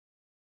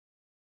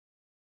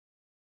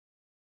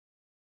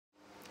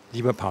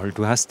Lieber Paul,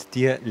 du hast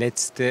dir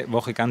letzte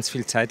Woche ganz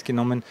viel Zeit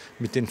genommen,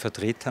 mit den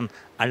Vertretern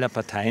aller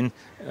Parteien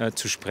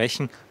zu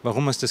sprechen.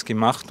 Warum hast du das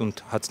gemacht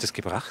und hat es das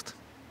gebracht?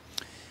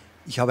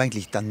 Ich habe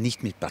eigentlich dann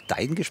nicht mit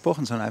Parteien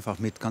gesprochen, sondern einfach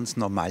mit ganz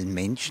normalen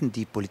Menschen,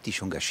 die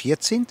politisch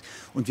engagiert sind.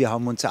 Und wir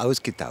haben uns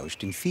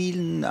ausgetauscht in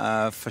vielen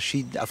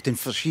auf den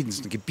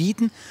verschiedensten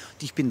Gebieten.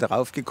 Und ich bin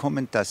darauf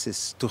gekommen, dass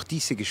es durch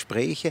diese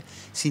Gespräche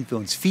sind wir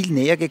uns viel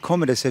näher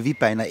gekommen. Das ist ja wie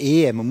bei einer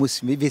Ehe.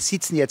 Wir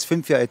sitzen jetzt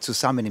 5 Jahre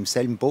zusammen im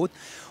selben Boot.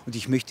 Und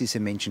ich möchte diese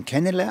Menschen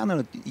kennenlernen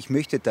und ich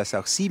möchte, dass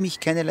auch sie mich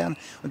kennenlernen.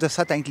 Und das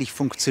hat eigentlich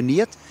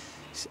funktioniert.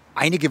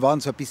 Einige waren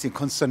so ein bisschen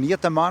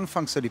konsterniert am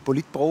Anfang, so die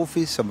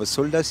Politprofis, so, was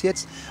soll das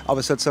jetzt?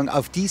 Aber sozusagen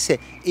auf diese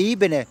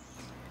Ebene,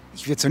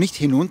 ich würde so nicht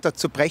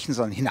hinunterzubrechen,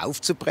 sondern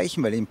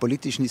hinaufzubrechen, weil im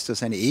Politischen ist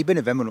das eine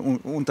Ebene, wenn man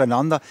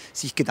untereinander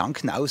sich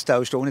Gedanken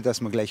austauscht, ohne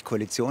dass man gleich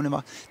Koalitionen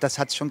macht, das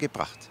hat es schon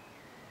gebracht.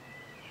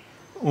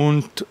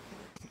 Und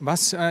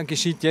was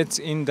geschieht jetzt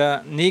in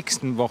der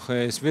nächsten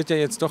Woche? Es wird ja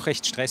jetzt doch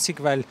recht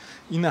stressig, weil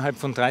innerhalb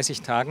von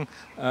 30 Tagen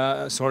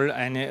soll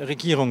eine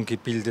Regierung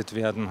gebildet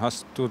werden.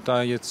 Hast du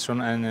da jetzt schon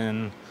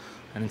einen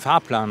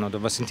Fahrplan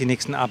oder was sind die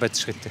nächsten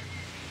Arbeitsschritte?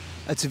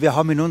 Also wir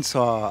haben in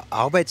unserer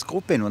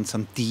Arbeitsgruppe, in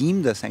unserem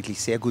Team, das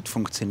eigentlich sehr gut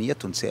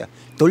funktioniert und sehr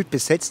toll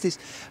besetzt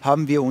ist,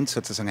 haben wir uns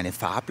sozusagen einen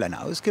Fahrplan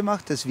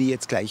ausgemacht, dass wir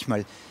jetzt gleich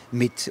mal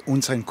mit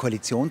unseren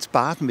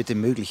Koalitionspartnern, mit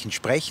den möglichen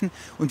sprechen.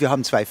 Und wir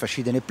haben 2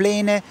 verschiedene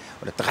Pläne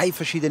oder 3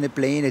 verschiedene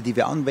Pläne, die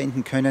wir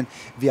anwenden können.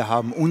 Wir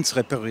haben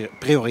unsere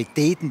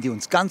Prioritäten, die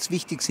uns ganz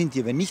wichtig sind,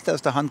 die wir nicht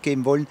aus der Hand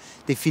geben wollen,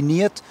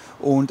 definiert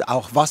und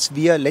auch was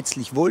wir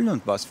letztlich wollen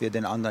und was wir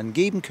den anderen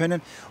geben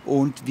können.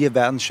 Und wir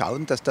werden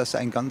schauen, dass das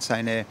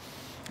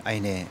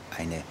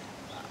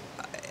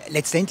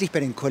letztendlich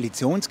bei den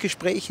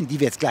Koalitionsgesprächen, die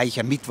wir jetzt gleich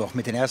am Mittwoch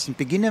mit den ersten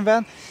beginnen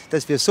werden,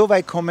 dass wir so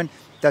weit kommen,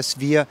 dass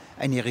wir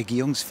eine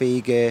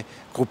regierungsfähige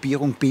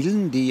Gruppierung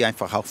bilden, die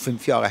einfach auch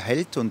 5 Jahre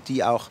hält und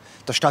die auch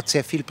der Stadt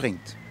sehr viel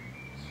bringt.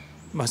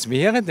 Was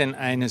wäre denn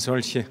eine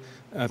solche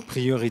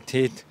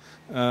Priorität?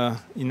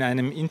 In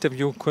einem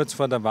Interview kurz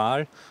vor der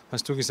Wahl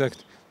hast du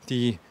gesagt,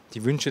 die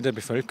Wünsche der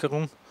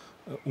Bevölkerung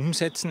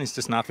umsetzen. Ist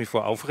das nach wie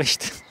vor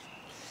aufrecht?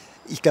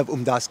 Ich glaube,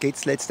 um das geht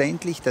es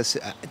letztendlich.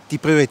 Die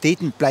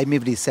Prioritäten bleiben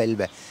immer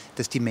dieselbe.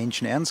 Dass die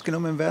Menschen ernst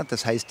genommen werden,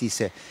 das heißt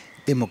diese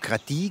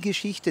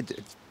Demokratiegeschichte,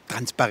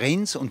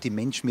 Transparenz und die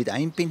Menschen mit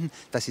einbinden,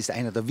 das ist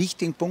einer der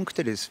wichtigen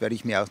Punkte, das werde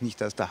ich mir auch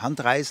nicht aus der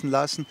Hand reißen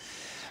lassen.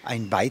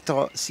 Ein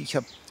weiterer,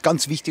 sicher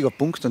ganz wichtiger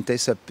Punkt, und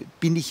deshalb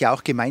bin ich ja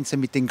auch gemeinsam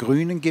mit den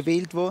Grünen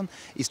gewählt worden,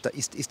 ist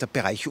der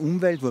Bereich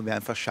Umwelt, wo wir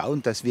einfach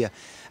schauen, dass wir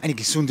eine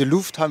gesunde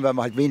Luft haben, weil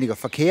wir halt weniger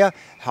Verkehr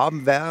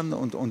haben werden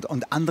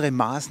und andere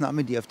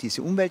Maßnahmen, die auf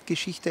diese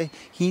Umweltgeschichte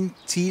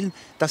hinzielen.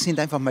 Das sind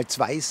einfach mal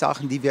 2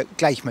 Sachen, die wir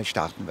gleich mal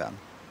starten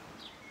werden.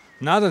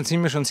 Na, dann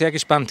sind wir schon sehr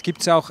gespannt.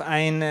 Gibt es auch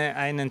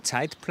einen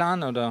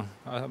Zeitplan oder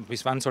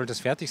bis wann soll das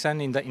fertig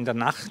sein? In der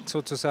Nacht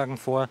sozusagen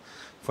vor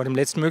dem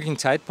letzten möglichen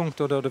Zeitpunkt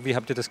oder wie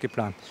habt ihr das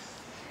geplant?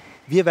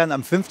 Wir werden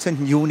am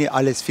 15. Juni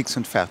alles fix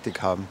und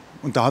fertig haben.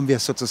 Und da haben wir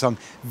sozusagen,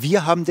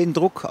 wir haben den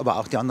Druck, aber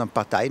auch die anderen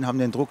Parteien haben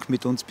den Druck,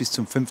 mit uns bis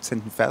zum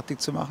 15.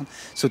 fertig zu machen,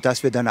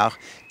 sodass wir dann auch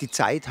die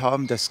Zeit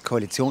haben, das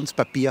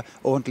Koalitionspapier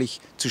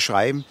ordentlich zu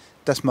schreiben,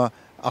 dass wir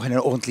auch einen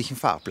ordentlichen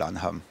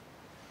Fahrplan haben.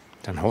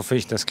 Dann hoffe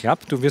ich, das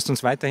klappt. Du wirst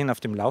uns weiterhin auf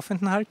dem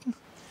Laufenden halten?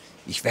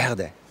 Ich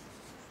werde.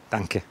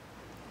 Danke.